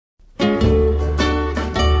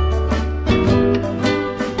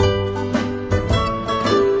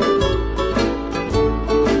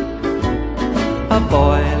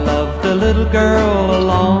girl a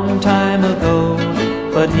long time ago,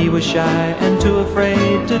 but he was shy and too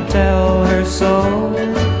afraid to tell her so.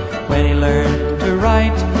 When he learned to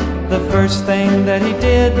write, the first thing that he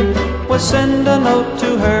did was send a note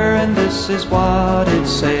to her, and this is what it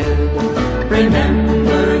said.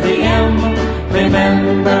 Remember the M,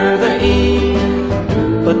 remember the E,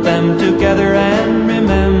 put them together and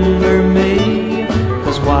remember me.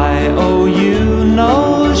 'Cause Y-O-U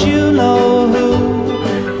knows you know who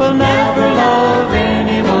will never love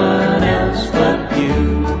anyone else but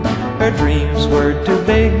you. Her dreams were too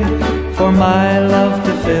big for my love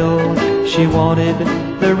to fill. She wanted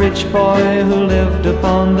the rich boy who lived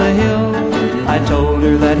upon the hill. I told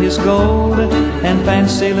her that his gold and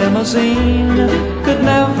fancy limousine could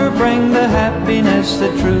never bring the happiness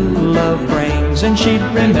that true love brings. And she'd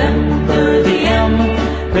remember the M,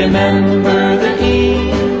 remember the E,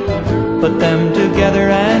 put them together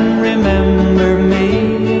and remember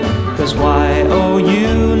me. 'Cause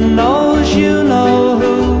Y-O-U knows you know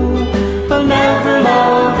who will never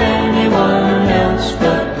love anyone else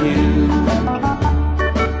but you.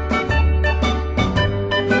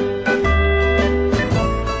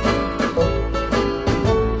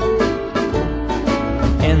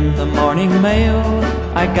 In the morning mail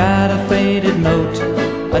I got a faded note,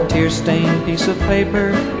 a tear-stained piece of paper,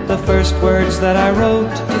 the first words that I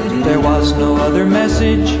wrote. There was no other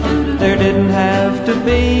message, there didn't have to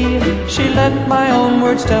be. She let my own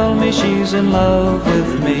words tell me she's in love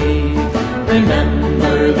with me.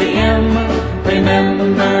 Remember the M,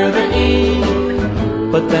 remember the E,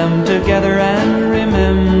 put them